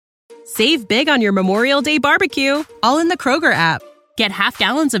Save big on your Memorial Day barbecue, all in the Kroger app. Get half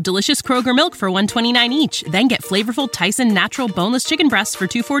gallons of delicious Kroger milk for $1.29 each. Then get flavorful Tyson natural boneless chicken breasts for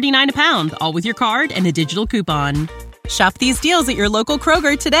 $2.49 a pound, all with your card and a digital coupon. Shop these deals at your local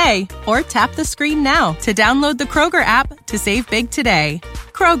Kroger today, or tap the screen now to download the Kroger app to save big today.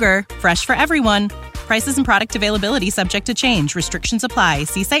 Kroger, fresh for everyone. Prices and product availability subject to change. Restrictions apply.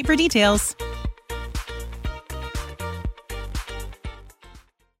 See site for details.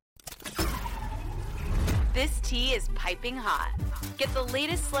 This tea is piping hot. Get the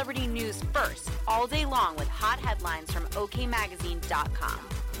latest celebrity news first all day long with hot headlines from okmagazine.com.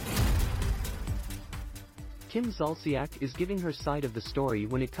 Kim Zolciak is giving her side of the story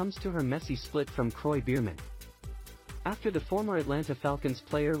when it comes to her messy split from Kroy Biermann. After the former Atlanta Falcons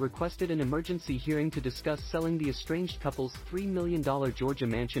player requested an emergency hearing to discuss selling the estranged couple's $3 million Georgia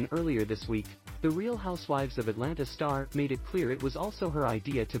mansion earlier this week, the Real Housewives of Atlanta star made it clear it was also her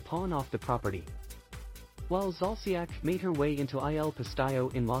idea to pawn off the property. While Zolciak made her way into Il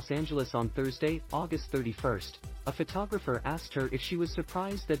Postaio in Los Angeles on Thursday, August 31st, a photographer asked her if she was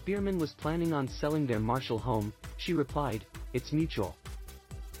surprised that Biermann was planning on selling their Marshall home. She replied, "It's mutual.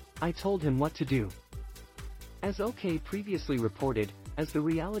 I told him what to do." As OK previously reported, as the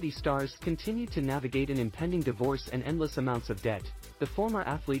reality stars continued to navigate an impending divorce and endless amounts of debt, the former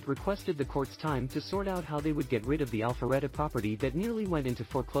athlete requested the court's time to sort out how they would get rid of the Alpharetta property that nearly went into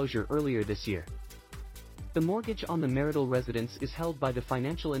foreclosure earlier this year. The mortgage on the marital residence is held by the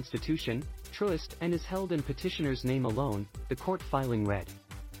financial institution, Truist, and is held in petitioner's name alone, the court filing read.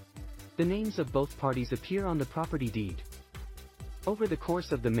 The names of both parties appear on the property deed. Over the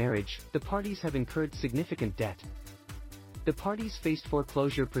course of the marriage, the parties have incurred significant debt. The parties faced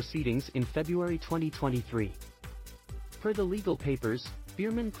foreclosure proceedings in February 2023. Per the legal papers,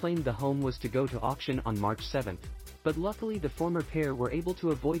 Biermann claimed the home was to go to auction on March 7. But luckily the former pair were able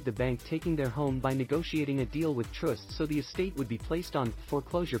to avoid the bank taking their home by negotiating a deal with Truist so the estate would be placed on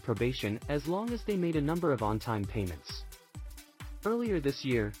foreclosure probation as long as they made a number of on-time payments. Earlier this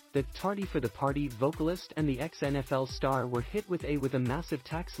year, the tardy for the party vocalist and the ex-NFL star were hit with a massive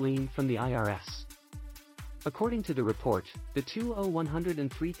tax lien from the IRS. According to the report, the two owe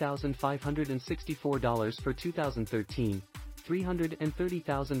 $103,564 for 2013,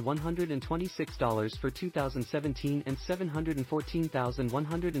 $330,126 for 2017 and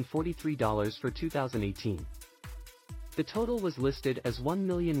 $714,143 for 2018. The total was listed as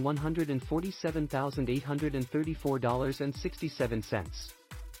 $1,147,834.67.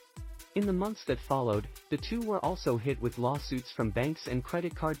 In the months that followed, the two were also hit with lawsuits from banks and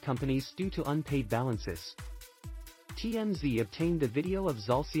credit card companies due to unpaid balances. TMZ obtained the video of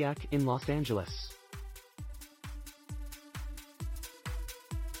Zolciak in Los Angeles.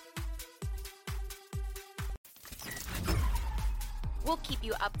 We'll keep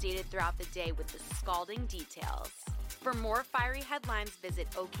you updated throughout the day with the scalding details. For more fiery headlines, visit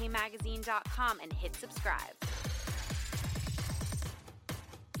okmagazine.com and hit subscribe.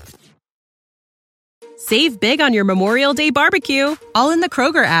 Save big on your Memorial Day barbecue, all in the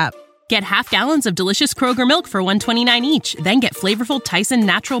Kroger app. Get half gallons of delicious Kroger milk for $1.29 each. Then get flavorful Tyson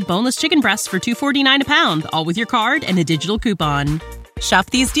natural boneless chicken breasts for $2.49 a pound, all with your card and a digital coupon. Shop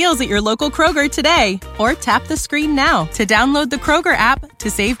these deals at your local Kroger today, or tap the screen now to download the Kroger app to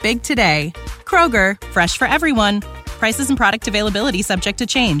save big today. Kroger, fresh for everyone. Prices and product availability subject to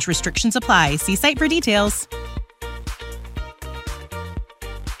change. Restrictions apply. See site for details.